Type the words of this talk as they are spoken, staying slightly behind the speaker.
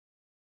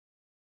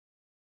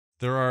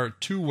There are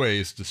two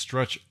ways to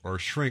stretch or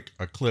shrink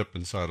a clip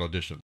inside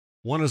Audition.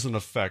 One is an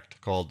effect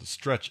called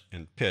stretch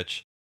and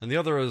pitch, and the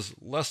other is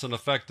less an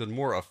effect and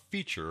more a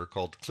feature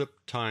called clip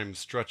time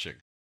stretching.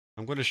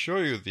 I'm going to show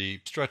you the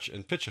stretch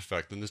and pitch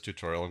effect in this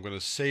tutorial. I'm going to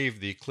save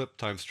the clip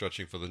time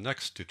stretching for the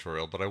next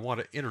tutorial, but I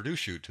want to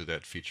introduce you to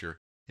that feature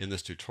in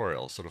this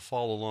tutorial. So to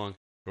follow along,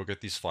 go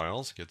get these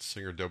files, get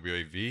Singer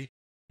WAV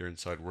here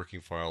inside Working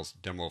Files,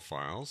 Demo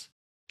Files,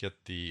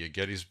 get the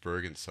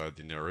Gettysburg inside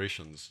the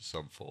Narrations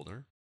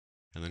subfolder,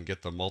 and then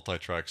get the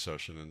multi-track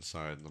session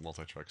inside the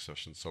multi-track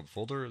session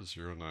subfolder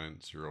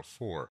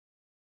 0904.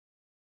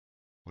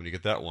 When you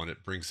get that one,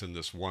 it brings in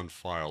this one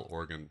file,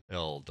 organ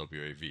L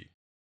WAV.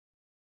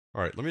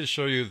 All right, let me just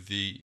show you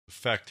the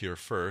effect here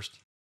first.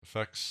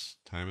 Effects,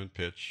 time and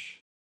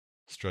pitch,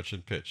 stretch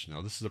and pitch.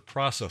 Now this is a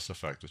process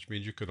effect, which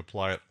means you can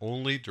apply it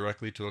only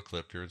directly to a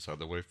clip here inside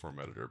the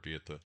waveform editor, be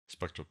it the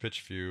spectral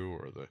pitch view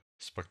or the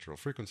spectral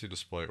frequency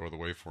display or the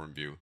waveform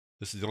view.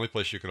 This is the only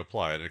place you can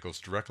apply it, and it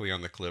goes directly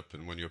on the clip,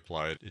 and when you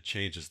apply it, it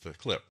changes the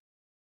clip.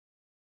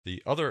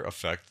 The other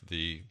effect,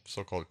 the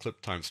so-called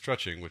clip time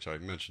stretching, which I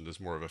mentioned is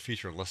more of a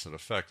feature and less an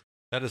effect,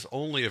 that is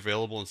only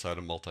available inside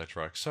a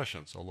multi-track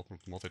session. So I'll open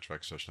up the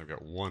multi-track session. I've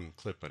got one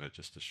clip in it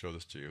just to show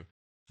this to you.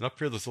 And up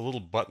here there's a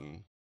little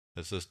button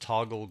that says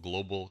Toggle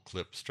Global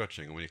Clip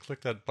Stretching. And when you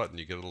click that button,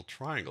 you get a little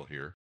triangle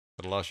here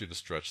that allows you to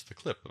stretch the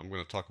clip. And I'm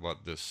going to talk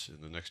about this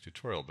in the next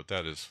tutorial, but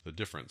that is the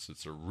difference.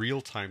 It's a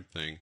real-time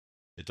thing.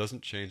 It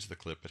doesn't change the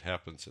clip. It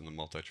happens in the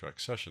multi-track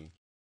session.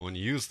 When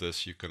you use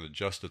this, you can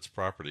adjust its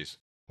properties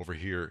over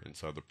here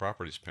inside the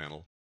Properties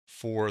panel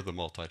for the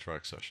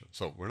multi-track session.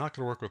 So we're not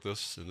going to work with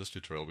this in this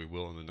tutorial. We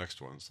will in the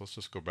next one. So let's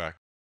just go back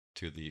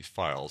to the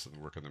files and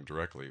work on them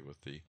directly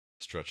with the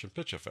stretch and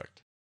pitch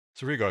effect.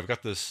 So here you go. I've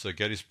got this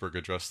Gettysburg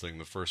Address thing,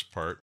 the first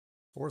part.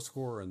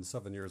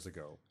 7 years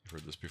ago. You've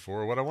heard this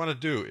before. What I want to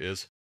do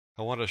is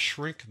I want to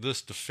shrink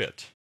this to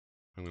fit.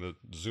 I'm going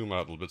to zoom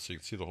out a little bit so you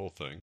can see the whole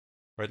thing.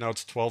 Right now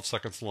it's 12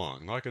 seconds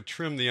long. Now I could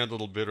trim the end a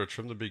little bit or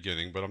trim the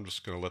beginning, but I'm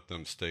just going to let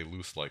them stay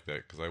loose like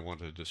that because I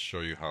want to just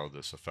show you how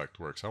this effect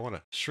works. I want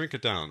to shrink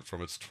it down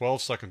from its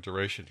 12-second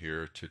duration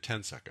here to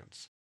 10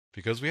 seconds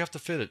because we have to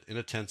fit it in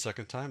a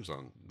 10-second time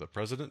zone. The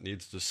president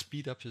needs to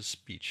speed up his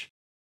speech.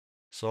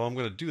 So I'm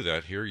going to do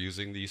that here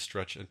using the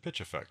stretch and pitch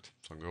effect.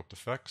 So I'm going to go up to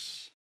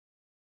Effects,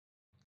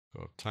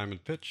 go up Time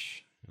and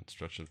Pitch, and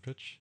Stretch and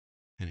Pitch,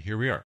 and here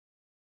we are.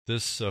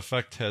 This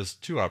effect has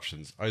two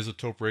options,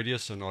 isotope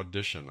radius and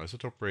audition.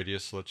 Isotope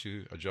radius lets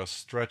you adjust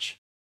stretch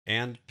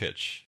and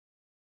pitch,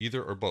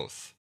 either or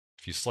both.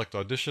 If you select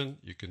audition,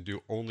 you can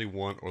do only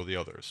one or the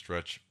other,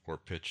 stretch or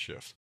pitch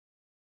shift.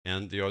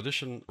 And the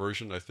audition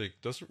version, I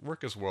think, doesn't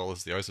work as well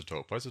as the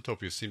isotope.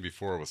 Isotope you've seen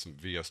before with some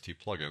VST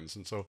plugins,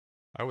 and so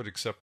I would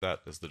accept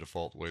that as the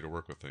default way to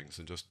work with things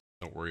and just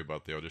don't worry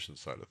about the audition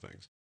side of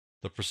things.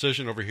 The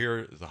precision over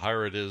here, the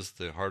higher it is,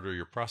 the harder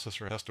your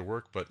processor has to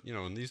work, but you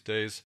know, in these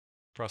days,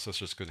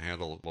 processors can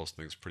handle most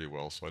things pretty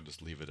well, so I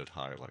just leave it at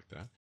high like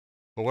that.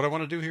 But what I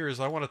want to do here is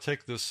I want to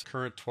take this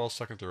current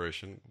 12-second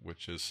duration,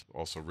 which is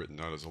also written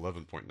out as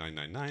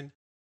 11.999, and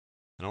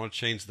I want to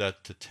change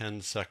that to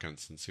 10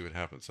 seconds and see what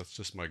happens. That's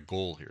just my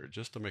goal here,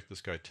 just to make this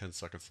guy 10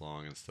 seconds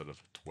long instead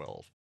of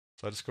 12.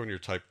 So I just go in here,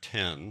 type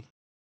 10.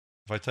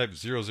 If I type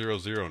 000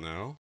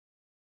 now,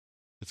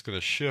 it's going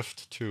to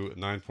shift to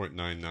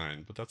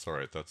 9.99, but that's all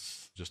right.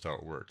 That's just how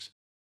it works.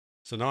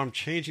 So now I'm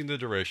changing the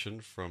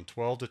duration from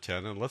 12 to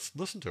 10, and let's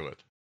listen to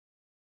it.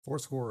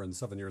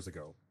 7 years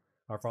ago,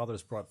 our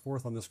fathers brought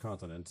forth on this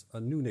continent a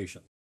new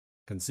nation,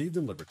 conceived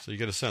in liberty. So you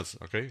get a sense,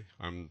 okay,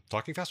 I'm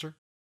talking faster,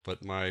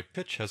 but my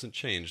pitch hasn't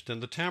changed,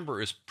 and the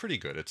timbre is pretty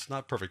good. It's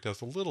not perfect. It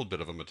has a little bit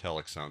of a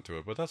metallic sound to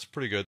it, but that's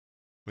pretty good.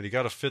 When you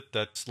got to fit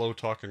that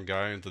slow-talking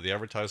guy into the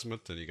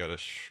advertisement and you got to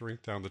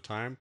shrink down the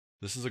time,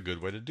 this is a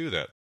good way to do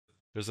that.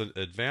 There's an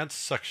advanced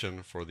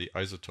section for the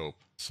isotope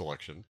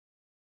selection.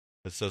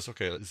 It says,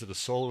 okay, is it a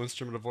solo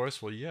instrument of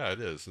voice? Well, yeah, it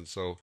is. And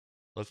so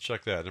let's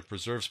check that. And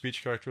preserve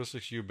speech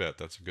characteristics, you bet.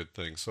 That's a good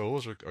thing. So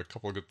those are a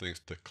couple of good things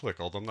to click,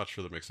 although I'm not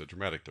sure that makes a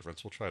dramatic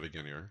difference. We'll try it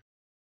again here.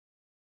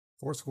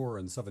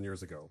 7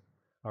 years ago,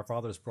 our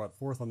fathers brought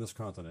forth on this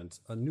continent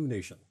a new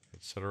nation,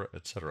 etc.,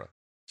 etc.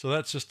 So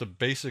that's just a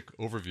basic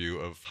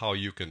overview of how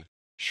you can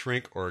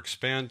shrink or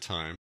expand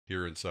time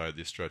here inside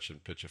the stretch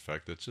and pitch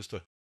effect. It's just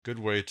a good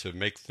way to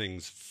make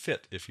things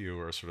fit if you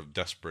are sort of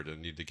desperate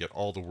and need to get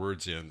all the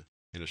words in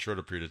a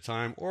shorter period of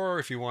time, or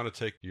if you want to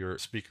take your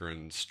speaker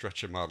and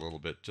stretch him out a little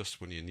bit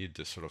just when you need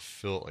to sort of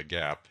fill a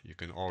gap, you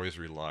can always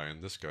rely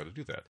on this guy to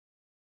do that.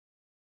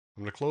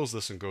 I'm going to close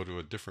this and go to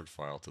a different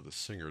file, to the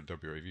Singer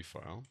WAV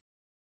file.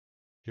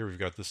 Here we've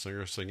got the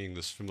singer singing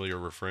this familiar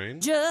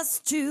refrain.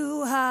 Just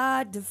too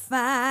hard to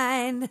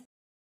find.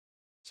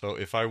 So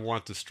if I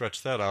want to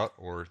stretch that out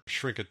or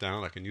shrink it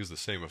down, I can use the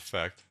same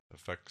effect.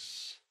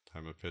 Effects,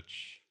 time and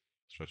pitch,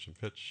 stretch and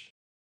pitch,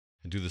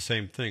 and do the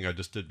same thing I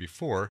just did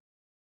before.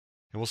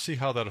 And we'll see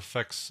how that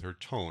affects her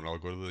tone. I'll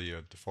go to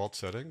the default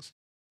settings.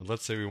 And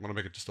let's say we want to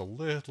make it just a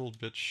little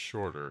bit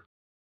shorter.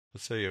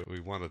 Let's say we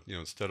want to,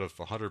 instead of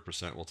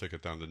 100%, we'll take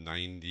it down to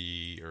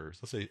 90, or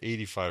let's say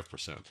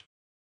 85%.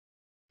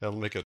 That'll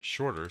make it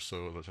shorter,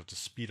 so let's have to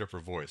speed up her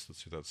voice.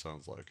 Let's see what that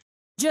sounds like.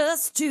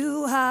 Just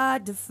too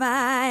hard to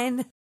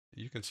find.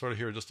 You can sort of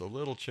hear just a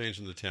little change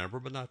in the timbre,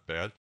 but not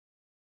bad.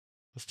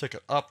 Let's take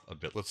it up a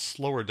bit. Let's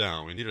slow her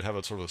down. We need to have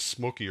a sort of a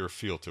smokier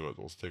feel to it.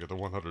 Let's take it to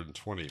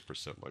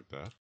 120% like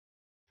that.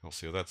 We'll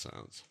see how that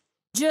sounds.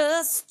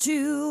 Just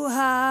too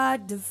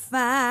hard to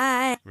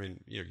find. I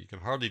mean, you can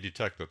hardly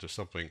detect that there's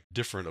something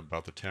different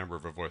about the timbre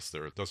of her voice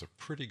there. It does a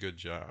pretty good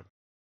job.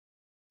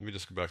 Let me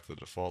just go back to the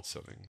default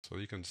setting. So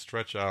you can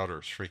stretch out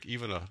or shrink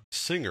even a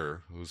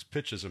singer whose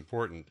pitch is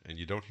important and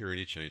you don't hear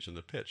any change in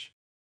the pitch.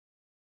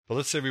 But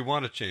let's say we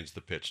want to change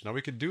the pitch. Now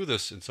we could do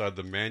this inside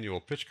the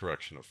manual pitch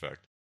correction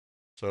effect.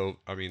 So,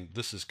 I mean,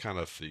 this is kind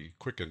of the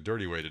quick and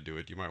dirty way to do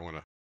it. You might want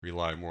to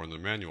rely more on the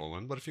manual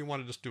one, but if you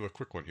want to just do a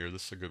quick one here,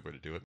 this is a good way to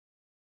do it.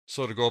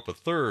 So to go up a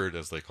third,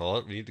 as they call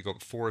it, we need to go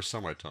up 4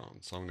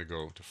 semitones. So I'm going to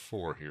go to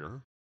 4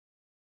 here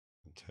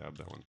and tab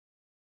that one.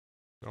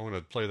 I want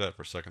to play that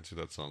for a second, see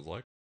what that sounds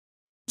like.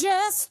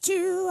 Just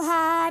too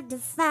hard to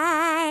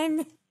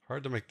find.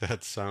 Hard to make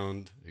that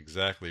sound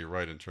exactly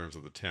right in terms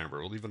of the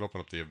timbre. We'll even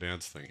open up the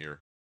advanced thing here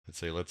and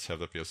say, let's have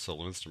that be a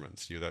solo instrument.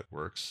 See how that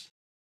works.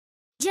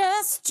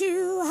 Just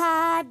too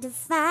hard to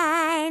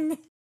find.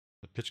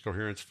 The pitch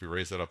coherence, if we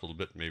raise that up a little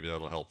bit, maybe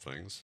that'll help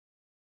things.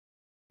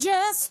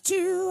 Just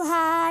too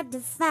hard to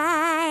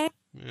find.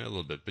 Yeah, a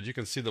little bit. But you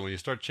can see that when you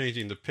start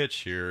changing the pitch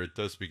here, it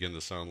does begin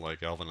to sound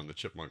like Alvin and the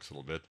Chipmunks a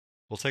little bit.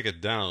 We'll take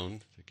it down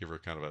to give her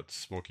kind of a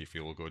smoky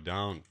feel. We'll go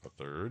down a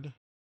third,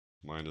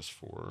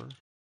 -4.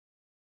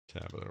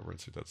 Tab it over and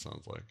see what that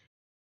sounds like.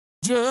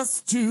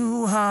 Just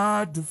too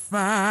hard to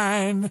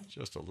find.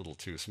 Just a little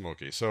too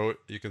smoky. So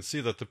you can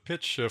see that the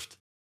pitch shift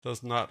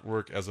does not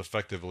work as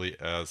effectively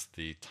as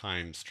the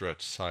time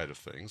stretch side of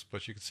things,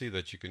 but you can see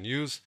that you can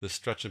use the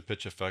stretch and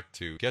pitch effect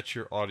to get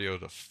your audio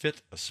to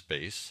fit a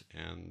space,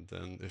 and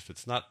then if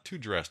it's not too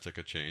drastic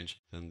a change,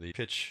 then the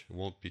pitch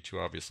won't be too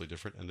obviously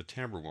different and the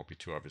timbre won't be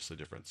too obviously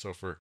different. So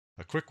for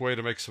a quick way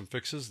to make some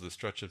fixes, the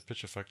stretch and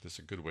pitch effect is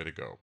a good way to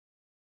go.